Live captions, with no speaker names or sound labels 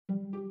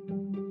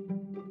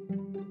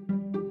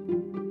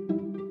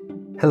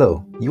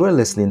Hello, you are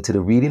listening to the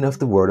reading of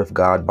the Word of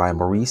God by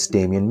Maurice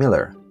Damian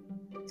Miller.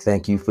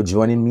 Thank you for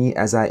joining me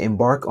as I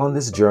embark on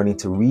this journey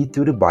to read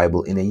through the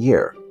Bible in a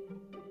year.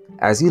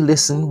 As you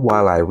listen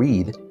while I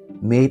read,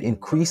 may it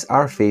increase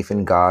our faith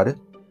in God,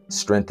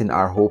 strengthen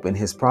our hope in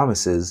His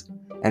promises,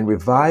 and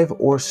revive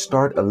or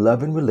start a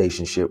loving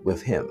relationship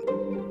with Him.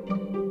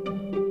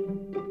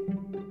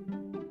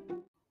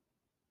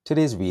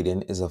 Today's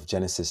reading is of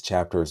Genesis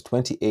chapters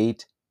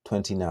 28,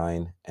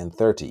 29, and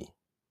 30.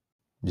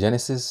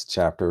 Genesis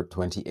chapter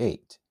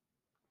 28.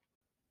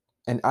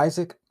 And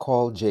Isaac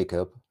called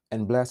Jacob,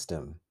 and blessed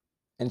him,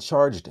 and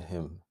charged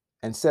him,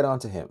 and said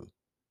unto him,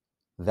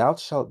 Thou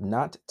shalt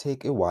not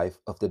take a wife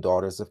of the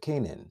daughters of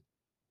Canaan.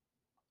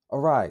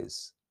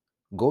 Arise,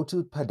 go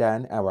to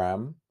Padan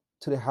Aram,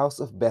 to the house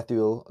of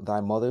Bethuel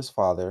thy mother's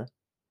father,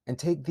 and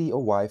take thee a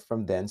wife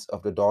from thence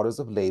of the daughters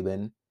of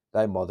Laban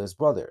thy mother's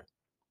brother.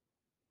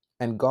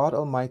 And God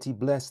Almighty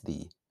bless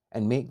thee,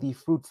 and make thee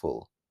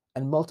fruitful,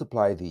 and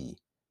multiply thee,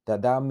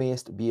 that thou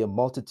mayest be a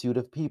multitude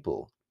of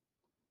people,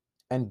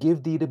 and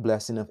give thee the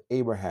blessing of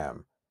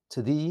Abraham,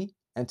 to thee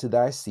and to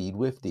thy seed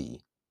with thee,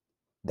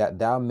 that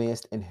thou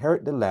mayest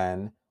inherit the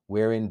land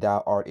wherein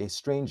thou art a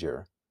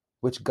stranger,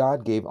 which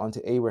God gave unto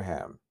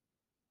Abraham.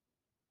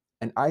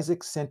 And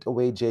Isaac sent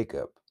away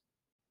Jacob,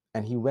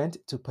 and he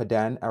went to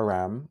Padan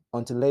Aram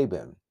unto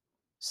Laban,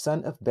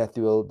 son of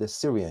Bethuel the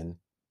Syrian,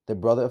 the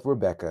brother of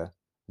Rebekah,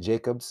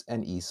 Jacob's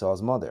and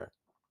Esau's mother.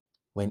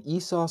 When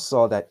Esau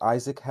saw that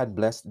Isaac had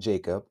blessed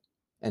Jacob,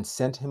 and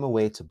sent him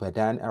away to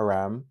Padan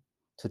Aram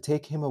to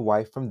take him a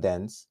wife from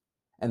thence,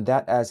 and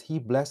that as he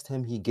blessed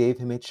him he gave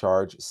him a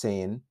charge,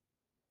 saying,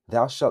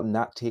 Thou shalt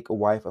not take a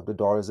wife of the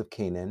daughters of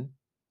Canaan,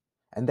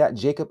 and that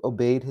Jacob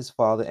obeyed his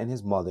father and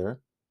his mother,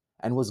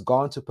 and was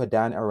gone to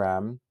Padan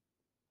Aram,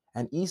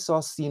 and Esau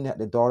seeing that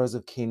the daughters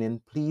of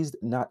Canaan pleased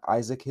not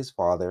Isaac his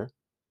father,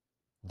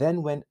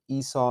 then went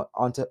Esau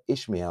unto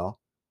Ishmael,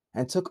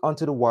 and took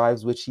unto the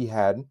wives which he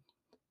had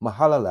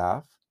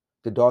Mahalaleth,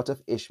 the daughter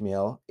of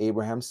Ishmael,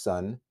 Abraham's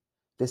son,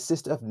 the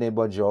sister of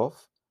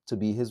Nebajoth, to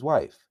be his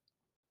wife.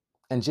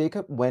 And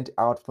Jacob went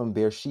out from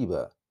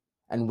Beersheba,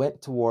 and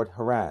went toward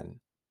Haran,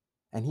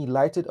 and he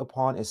lighted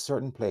upon a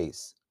certain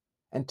place,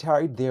 and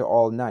tarried there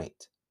all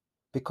night,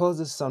 because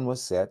the sun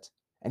was set,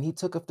 and he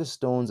took of the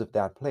stones of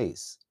that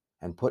place,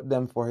 and put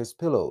them for his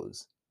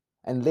pillows,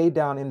 and lay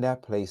down in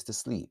that place to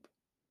sleep.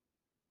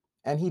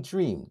 And he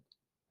dreamed,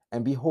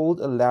 and behold,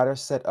 a ladder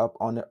set up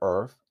on the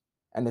earth,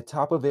 and the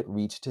top of it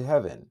reached to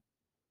heaven.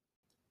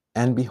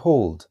 And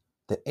behold,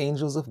 the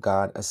angels of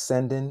God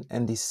ascending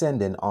and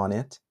descending on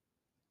it,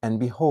 and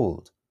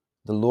behold,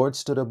 the Lord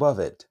stood above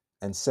it,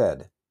 and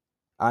said,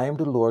 I am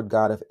the Lord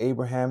God of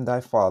Abraham thy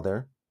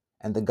father,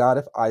 and the God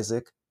of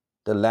Isaac,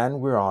 the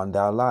land whereon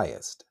thou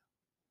liest.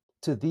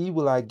 To thee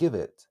will I give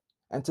it,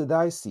 and to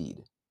thy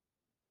seed,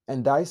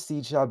 and thy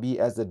seed shall be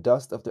as the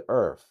dust of the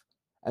earth,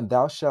 and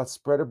thou shalt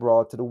spread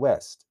abroad to the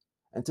west,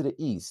 and to the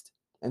east,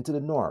 and to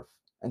the north,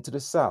 and to the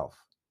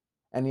south.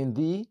 And in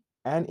thee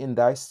and in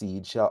thy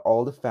seed shall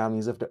all the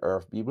families of the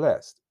earth be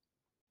blessed.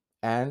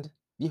 And,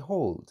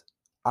 behold,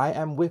 I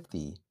am with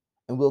thee,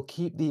 and will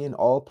keep thee in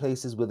all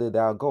places whither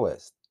thou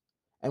goest,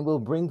 and will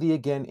bring thee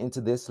again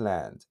into this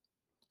land.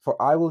 For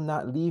I will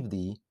not leave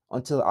thee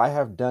until I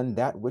have done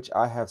that which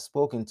I have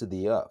spoken to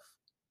thee of.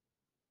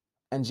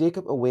 And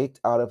Jacob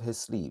awaked out of his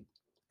sleep,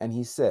 and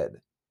he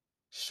said,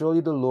 Surely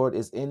the Lord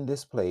is in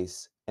this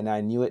place, and I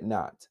knew it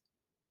not.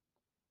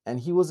 And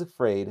he was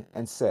afraid,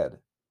 and said,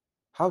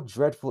 How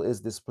dreadful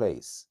is this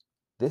place!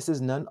 This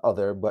is none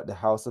other but the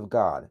house of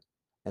God,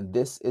 and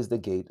this is the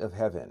gate of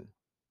heaven.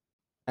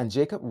 And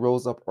Jacob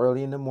rose up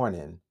early in the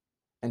morning,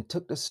 and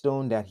took the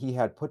stone that he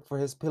had put for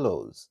his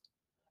pillows,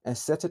 and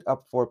set it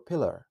up for a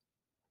pillar,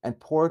 and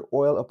poured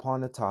oil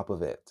upon the top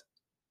of it.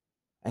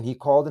 And he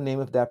called the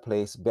name of that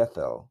place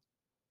Bethel,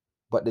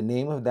 but the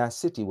name of that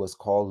city was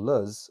called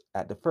Luz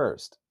at the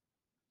first.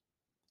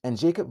 And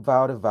Jacob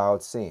vowed a vow,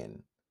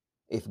 saying,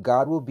 If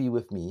God will be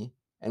with me,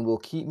 and will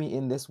keep me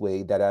in this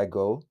way that I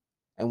go,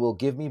 and will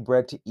give me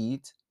bread to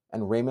eat,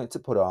 and raiment to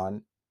put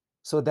on,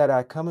 so that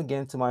I come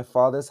again to my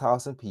father's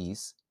house in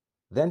peace,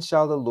 then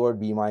shall the Lord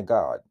be my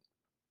God.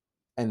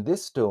 And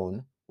this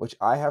stone, which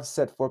I have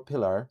set for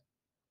pillar,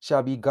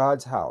 shall be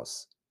God's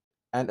house.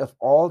 And of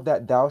all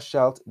that thou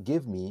shalt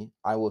give me,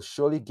 I will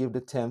surely give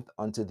the tenth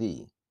unto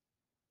thee.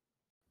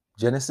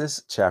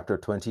 Genesis chapter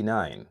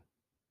 29.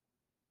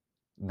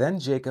 Then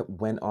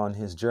Jacob went on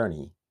his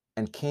journey,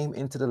 and came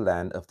into the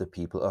land of the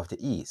people of the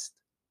east.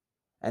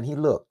 And he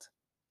looked,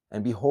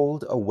 and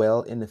behold, a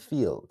well in the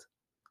field.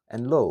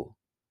 And lo,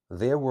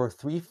 there were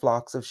 3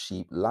 flocks of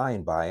sheep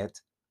lying by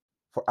it,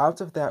 for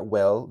out of that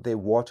well they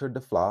watered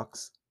the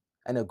flocks,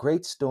 and a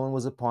great stone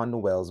was upon the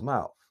well's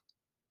mouth.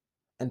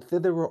 And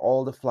thither were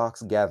all the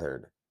flocks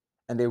gathered,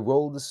 and they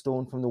rolled the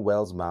stone from the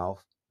well's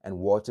mouth, and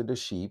watered the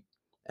sheep,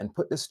 and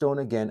put the stone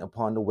again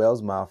upon the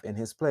well's mouth in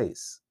his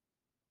place.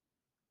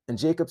 And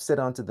Jacob said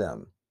unto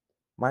them,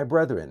 My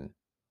brethren,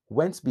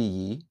 whence be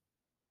ye?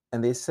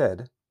 And they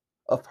said,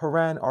 Of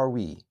Haran are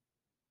we.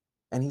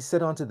 And he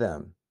said unto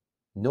them,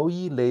 Know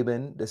ye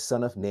Laban the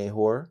son of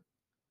Nahor?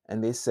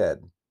 And they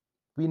said,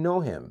 We know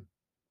him.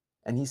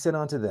 And he said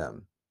unto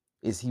them,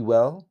 Is he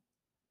well?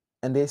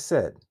 And they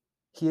said,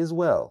 He is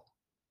well.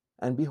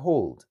 And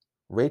behold,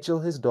 Rachel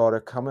his daughter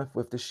cometh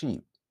with the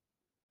sheep.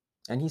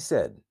 And he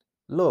said,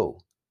 Lo,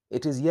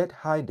 it is yet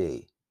high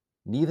day,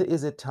 neither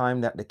is it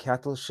time that the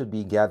cattle should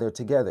be gathered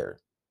together.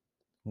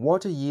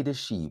 Water ye the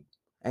sheep,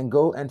 and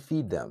go and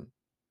feed them.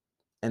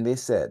 And they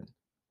said,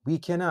 We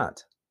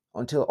cannot,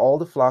 until all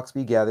the flocks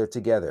be gathered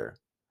together,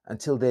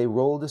 until they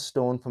roll the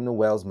stone from the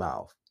well's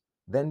mouth.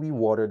 Then we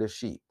water the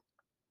sheep.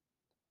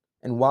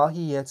 And while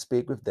he yet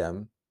spake with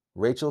them,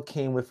 Rachel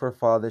came with her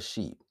father's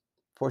sheep,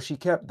 for she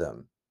kept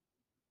them.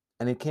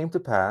 And it came to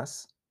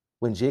pass,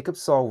 when Jacob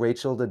saw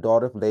Rachel the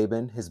daughter of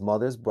Laban his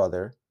mother's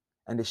brother,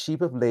 and the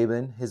sheep of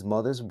Laban his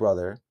mother's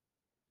brother,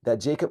 that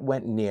Jacob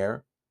went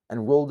near,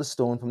 and rolled the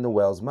stone from the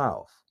well's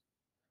mouth,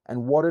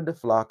 and watered the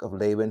flock of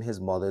Laban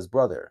his mother's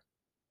brother.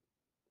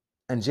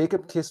 And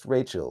Jacob kissed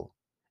Rachel,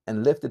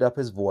 and lifted up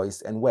his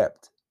voice, and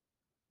wept.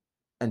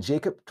 And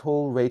Jacob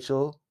told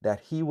Rachel that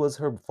he was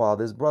her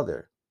father's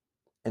brother,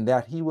 and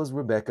that he was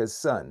Rebekah's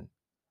son.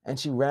 And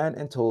she ran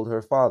and told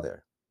her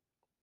father.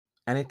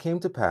 And it came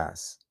to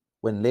pass,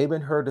 when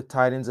Laban heard the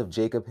tidings of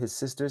Jacob his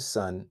sister's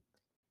son,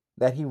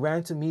 that he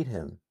ran to meet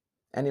him,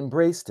 and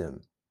embraced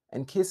him,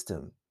 and kissed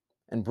him,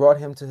 and brought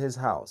him to his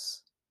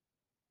house.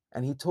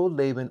 And he told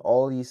Laban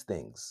all these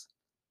things.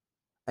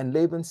 And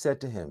Laban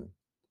said to him,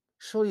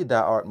 Surely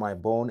thou art my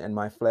bone and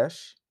my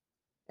flesh.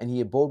 And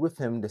he abode with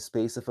him the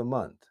space of a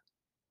month.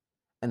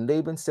 And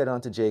Laban said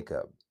unto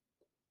Jacob,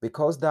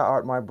 Because thou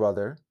art my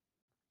brother,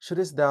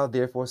 shouldest thou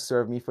therefore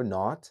serve me for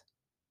naught?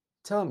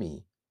 Tell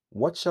me,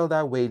 what shall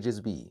thy wages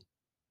be?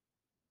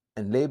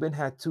 And Laban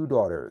had 2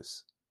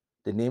 daughters.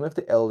 The name of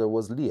the elder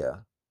was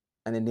Leah,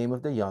 and the name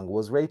of the younger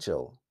was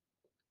Rachel.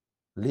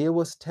 Leah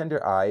was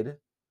tender-eyed,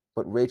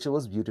 but Rachel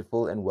was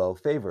beautiful and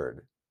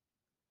well-favored.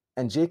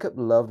 And Jacob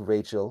loved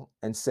Rachel,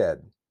 and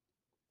said,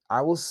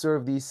 I will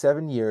serve thee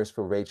 7 years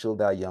for Rachel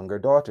thy younger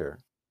daughter.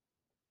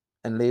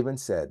 And Laban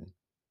said,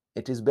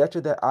 It is better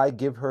that I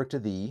give her to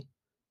thee,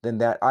 than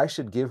that I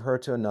should give her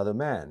to another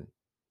man.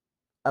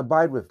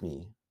 Abide with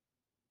me.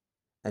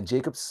 And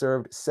Jacob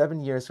served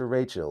 7 years for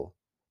Rachel,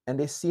 and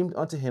they seemed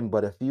unto him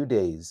but a few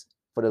days,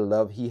 for the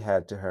love he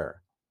had to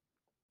her.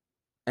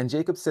 And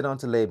Jacob said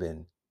unto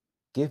Laban,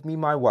 Give me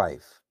my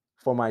wife,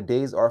 for my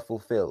days are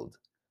fulfilled,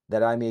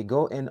 that I may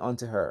go in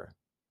unto her.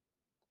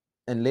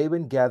 And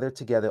Laban gathered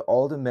together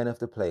all the men of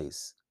the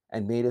place,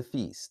 and made a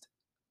feast.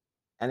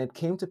 And it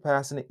came to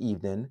pass in the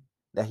evening,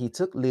 that he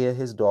took Leah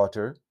his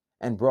daughter,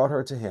 and brought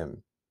her to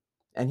him,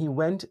 and he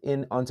went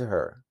in unto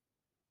her.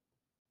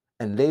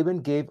 And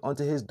Laban gave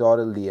unto his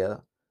daughter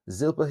Leah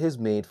Zilpah his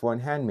maid for an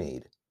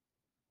handmaid.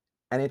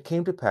 And it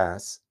came to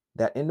pass,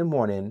 that in the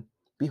morning,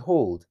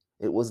 behold,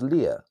 it was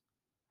Leah.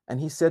 And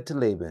he said to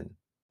Laban,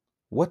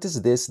 What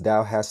is this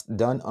thou hast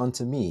done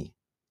unto me?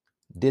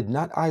 Did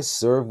not I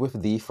serve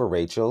with thee for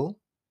Rachel?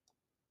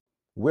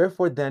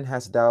 Wherefore then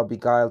hast thou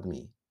beguiled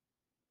me?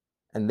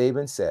 And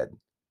Laban said,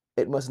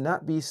 It must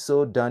not be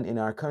so done in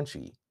our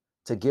country,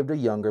 to give the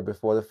younger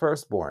before the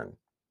firstborn.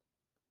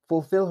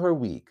 Fulfill her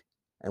week,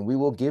 and we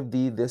will give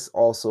thee this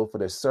also for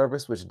the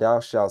service which thou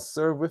shalt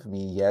serve with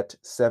me yet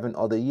 7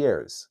 other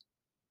years.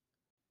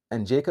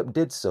 And Jacob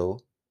did so,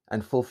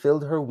 and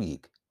fulfilled her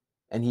week,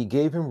 and he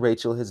gave him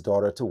Rachel his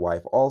daughter to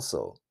wife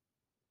also.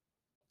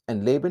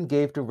 And Laban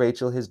gave to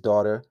Rachel his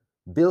daughter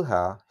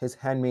Bilhah his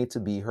handmaid to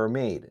be her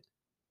maid.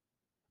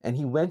 And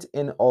he went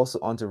in also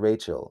unto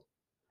Rachel,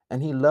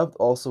 and he loved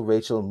also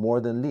Rachel more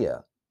than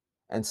Leah,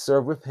 and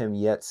served with him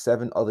yet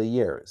 7 other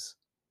years.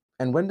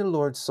 And when the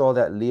Lord saw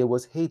that Leah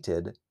was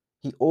hated,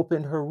 he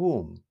opened her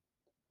womb,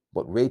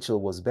 but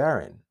Rachel was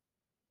barren.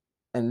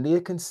 And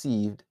Leah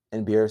conceived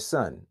and bare a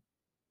son,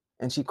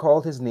 and she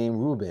called his name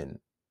Reuben,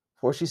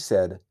 for she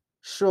said,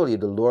 Surely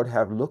the Lord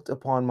have looked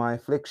upon my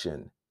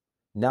affliction.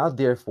 Now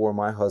therefore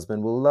my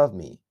husband will love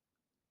me.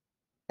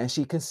 And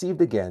she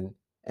conceived again,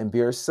 and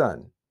bare a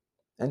son,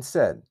 and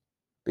said,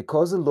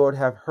 Because the Lord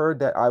hath heard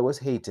that I was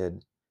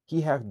hated,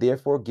 he hath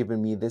therefore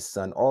given me this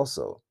son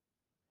also.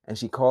 And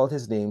she called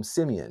his name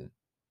Simeon.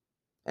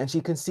 And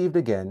she conceived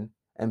again,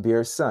 and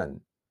bare a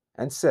son,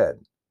 and said,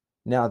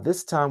 Now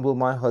this time will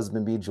my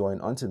husband be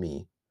joined unto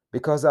me,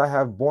 because I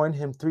have borne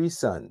him 3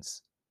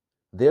 sons.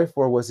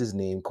 Therefore was his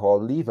name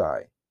called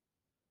Levi.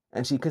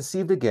 And she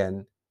conceived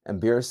again,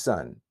 and bare a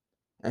son.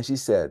 And she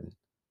said,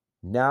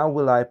 Now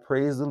will I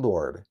praise the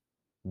Lord.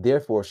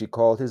 Therefore she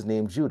called his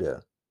name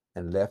Judah,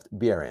 and left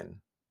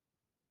barren.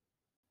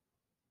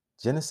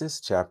 Genesis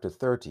chapter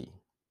 30.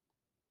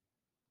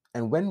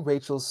 And when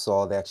Rachel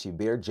saw that she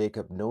bare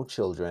Jacob no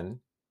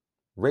children,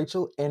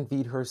 Rachel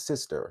envied her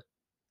sister,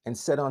 and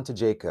said unto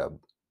Jacob,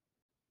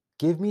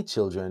 Give me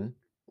children,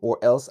 or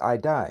else I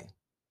die.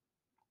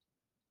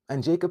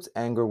 And Jacob's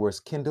anger was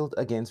kindled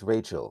against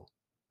Rachel,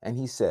 and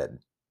he said,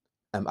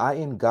 Am I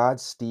in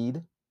God's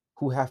stead,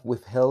 who hath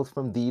withheld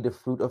from thee the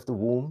fruit of the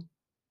womb?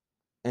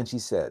 And she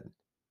said,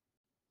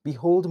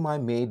 Behold my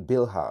maid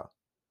Bilhah,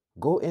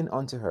 go in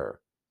unto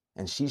her,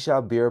 and she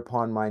shall bear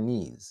upon my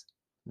knees,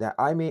 that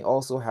I may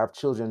also have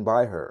children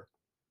by her.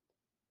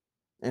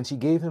 And she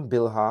gave him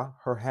Bilhah,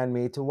 her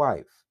handmaid, to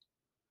wife,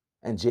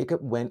 and Jacob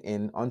went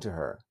in unto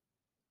her.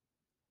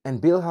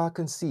 And Bilhah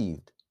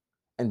conceived,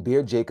 and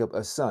bare Jacob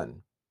a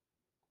son.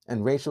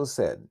 And Rachel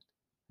said,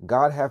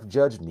 God hath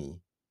judged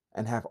me,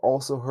 and hath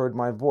also heard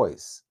my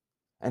voice,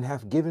 and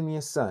hath given me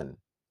a son.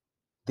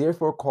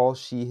 Therefore called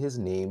she his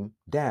name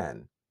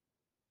Dan.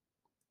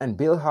 And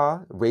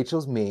Bilhah,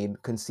 Rachel's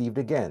maid, conceived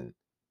again,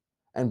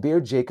 and bare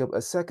Jacob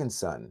a second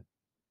son.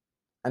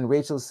 And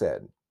Rachel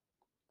said,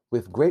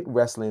 With great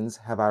wrestlings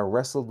have I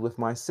wrestled with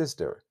my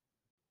sister,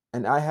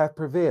 and I have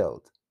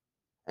prevailed.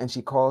 And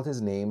she called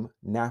his name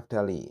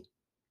Naphtali.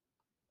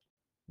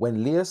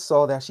 When Leah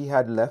saw that she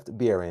had left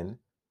bearing,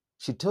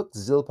 she took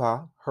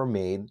Zilpah, her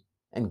maid,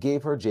 and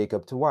gave her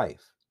Jacob to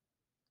wife.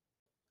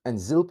 And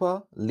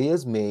Zilpah,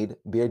 Leah's maid,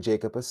 bare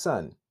Jacob a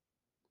son.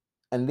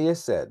 And Leah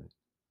said,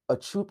 A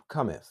troop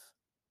cometh.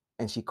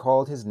 And she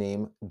called his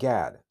name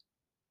Gad.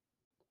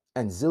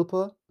 And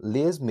Zilpah,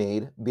 Leah's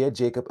maid, bare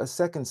Jacob a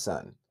second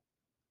son.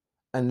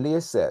 And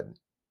Leah said,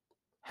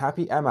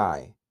 Happy am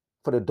I,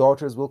 for the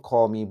daughters will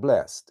call me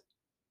blessed.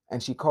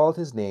 And she called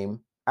his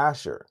name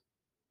Asher.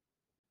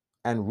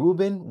 And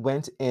Reuben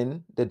went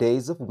in the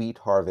days of wheat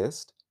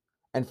harvest,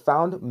 and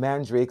found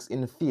mandrakes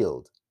in the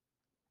field,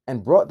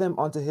 and brought them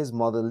unto his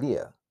mother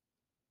Leah.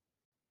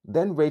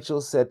 Then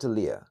Rachel said to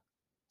Leah,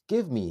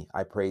 Give me,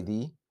 I pray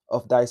thee,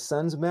 of thy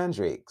son's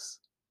mandrakes.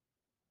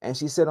 And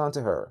she said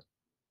unto her,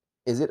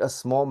 Is it a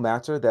small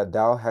matter that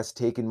thou hast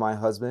taken my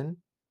husband?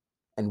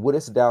 And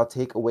wouldest thou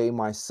take away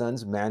my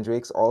son's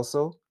mandrakes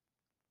also?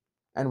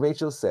 And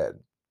Rachel said,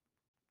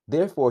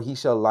 Therefore he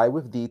shall lie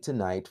with thee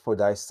tonight for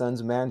thy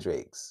son's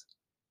mandrakes.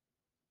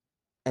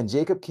 And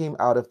Jacob came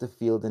out of the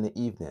field in the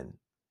evening,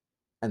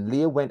 and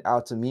Leah went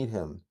out to meet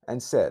him,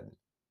 and said,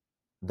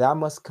 Thou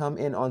must come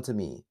in unto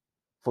me,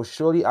 for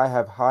surely I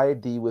have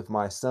hired thee with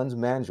my son's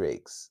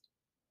mandrakes.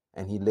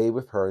 And he lay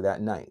with her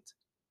that night.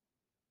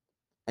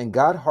 And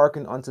God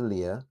hearkened unto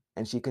Leah,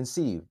 and she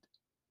conceived,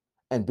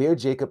 and bare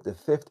Jacob the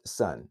fifth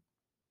son.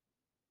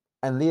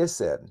 And Leah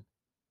said,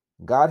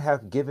 God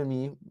hath given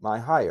me my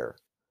hire,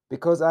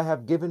 because I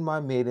have given my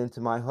maiden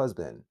to my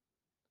husband.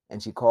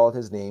 And she called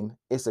his name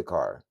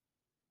Issachar.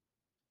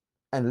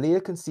 And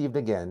Leah conceived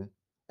again,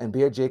 and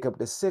bare Jacob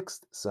the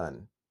sixth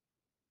son.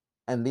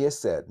 And Leah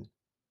said,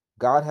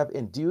 God hath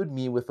endued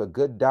me with a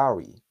good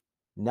dowry.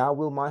 Now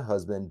will my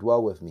husband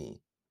dwell with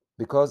me,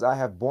 because I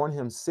have borne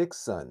him 6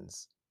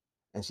 sons.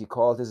 And she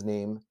called his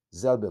name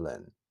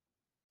Zebulun.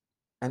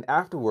 And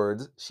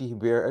afterwards she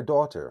bare a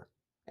daughter,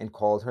 and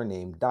called her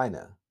name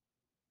Dinah.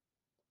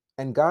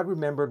 And God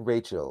remembered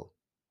Rachel,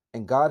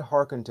 and God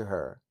hearkened to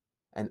her,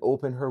 and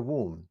opened her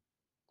womb.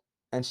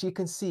 And she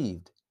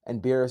conceived,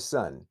 and bare a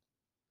son,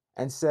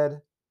 and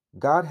said,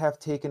 God hath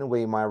taken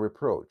away my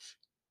reproach.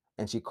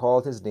 And she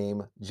called his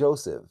name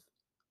Joseph,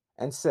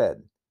 and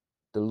said,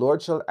 The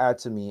Lord shall add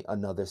to me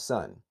another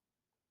son.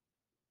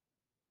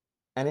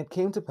 And it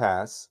came to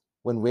pass,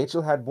 when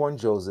Rachel had borne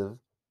Joseph,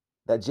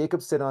 that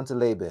Jacob said unto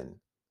Laban,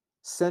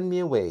 Send me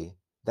away,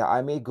 that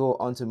I may go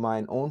unto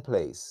mine own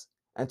place,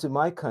 and to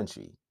my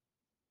country.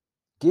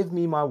 Give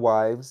me my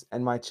wives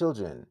and my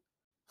children,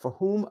 for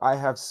whom I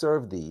have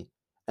served thee,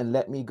 and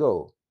let me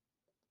go.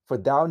 For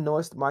thou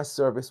knowest my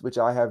service which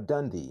I have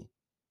done thee.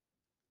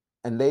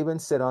 And Laban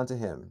said unto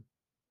him,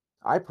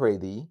 I pray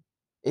thee,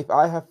 if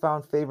I have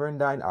found favor in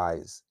thine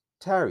eyes,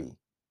 tarry,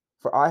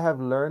 for I have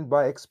learned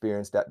by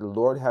experience that the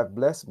Lord hath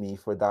blessed me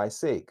for thy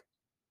sake.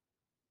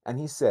 And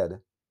he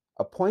said,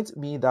 Appoint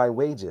me thy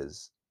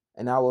wages,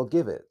 and I will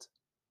give it.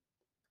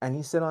 And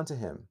he said unto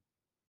him,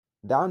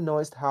 Thou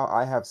knowest how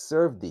I have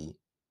served thee,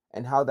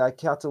 and how thy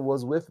cattle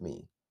was with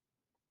me.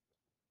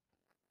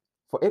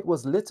 For it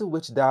was little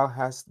which thou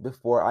hadst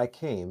before I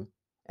came,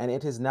 and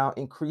it is now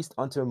increased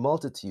unto a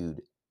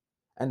multitude,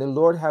 and the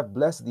Lord hath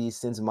blessed thee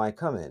since my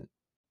coming.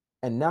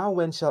 And now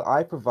when shall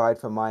I provide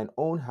for mine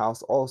own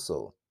house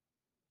also?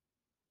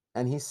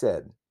 And he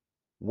said,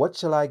 What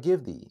shall I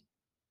give thee?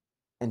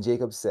 And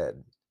Jacob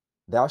said,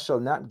 Thou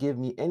shalt not give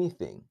me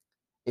anything,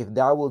 if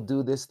thou wilt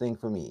do this thing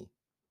for me.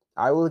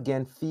 I will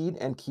again feed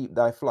and keep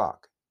thy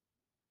flock.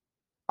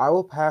 I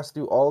will pass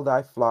through all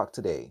thy flock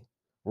today,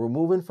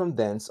 removing from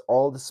thence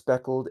all the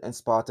speckled and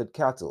spotted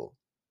cattle,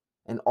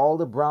 and all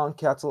the brown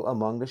cattle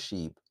among the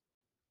sheep,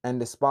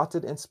 and the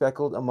spotted and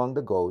speckled among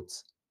the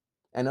goats,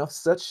 and of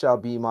such shall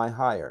be my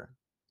hire.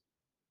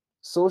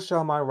 So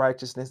shall my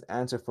righteousness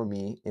answer for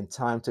me in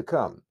time to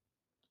come,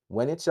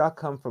 when it shall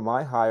come for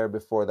my hire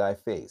before thy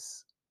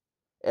face.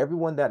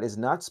 Everyone that is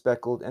not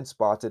speckled and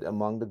spotted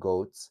among the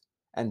goats,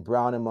 and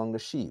brown among the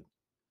sheep,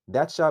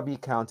 that shall be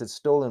counted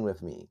stolen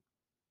with me.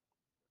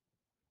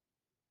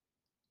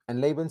 And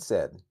Laban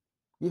said,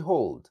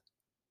 Behold,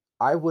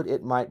 I would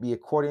it might be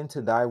according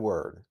to thy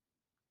word.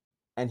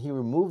 And he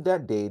removed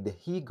that day the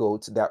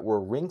he-goats that were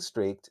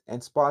ring-straked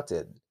and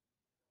spotted,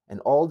 and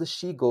all the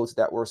she-goats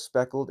that were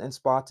speckled and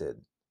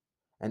spotted,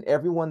 and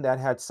every one that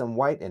had some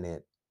white in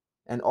it,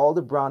 and all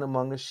the brown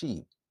among the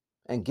sheep,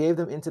 and gave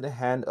them into the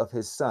hand of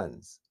his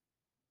sons.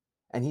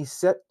 And he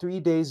set 3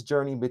 days'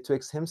 journey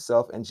betwixt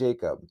himself and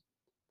Jacob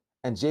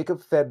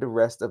fed the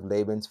rest of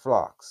Laban's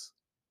flocks.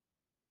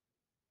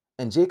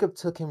 And Jacob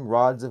took him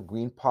rods of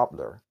green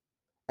poplar,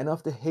 and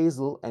of the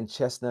hazel and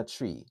chestnut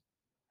tree,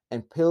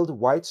 and pilled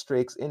white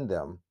strakes in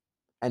them,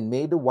 and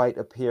made the white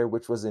appear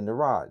which was in the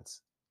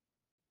rods.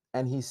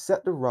 And he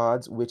set the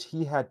rods which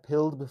he had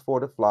pilled before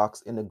the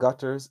flocks in the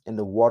gutters in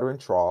the watering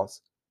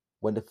troughs,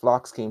 when the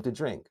flocks came to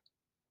drink,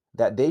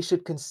 that they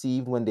should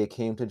conceive when they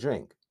came to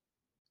drink.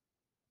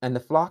 And the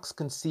flocks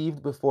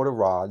conceived before the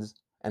rods,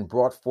 and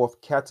brought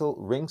forth cattle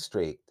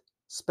ring-straked,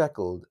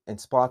 speckled, and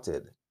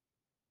spotted.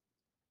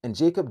 And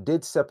Jacob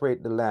did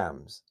separate the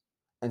lambs,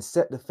 and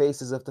set the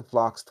faces of the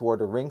flocks toward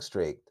the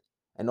ring-straked,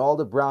 and all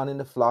the brown in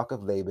the flock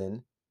of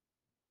Laban.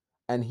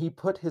 And he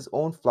put his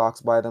own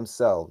flocks by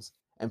themselves,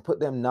 and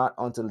put them not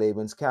unto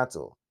Laban's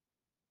cattle.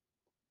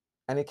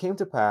 And it came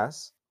to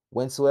pass,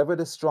 whensoever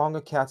the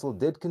stronger cattle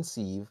did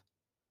conceive,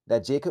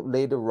 that Jacob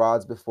laid the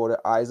rods before the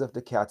eyes of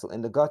the cattle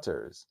in the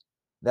gutters,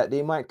 that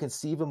they might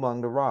conceive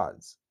among the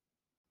rods.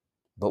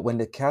 But when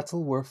the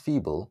cattle were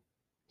feeble,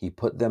 he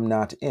put them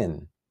not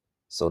in.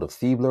 So the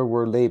feebler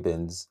were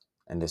Laban's,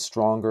 and the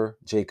stronger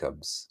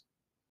Jacob's.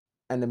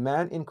 And the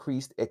man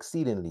increased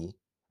exceedingly,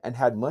 and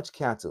had much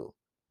cattle,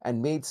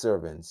 and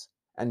maidservants,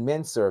 and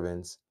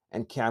menservants,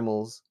 and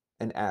camels,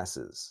 and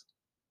asses.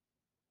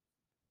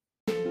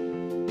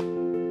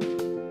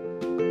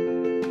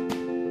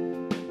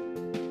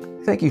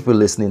 Thank you for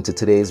listening to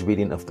today's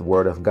reading of the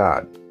Word of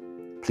God.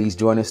 Please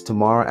join us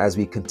tomorrow as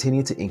we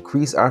continue to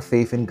increase our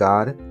faith in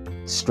God,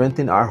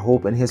 strengthen our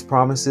hope in His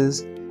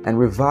promises, and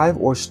revive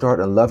or start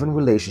a loving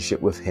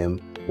relationship with Him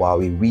while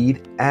we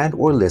read and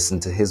or listen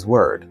to His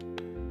Word.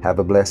 Have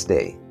a blessed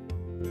day.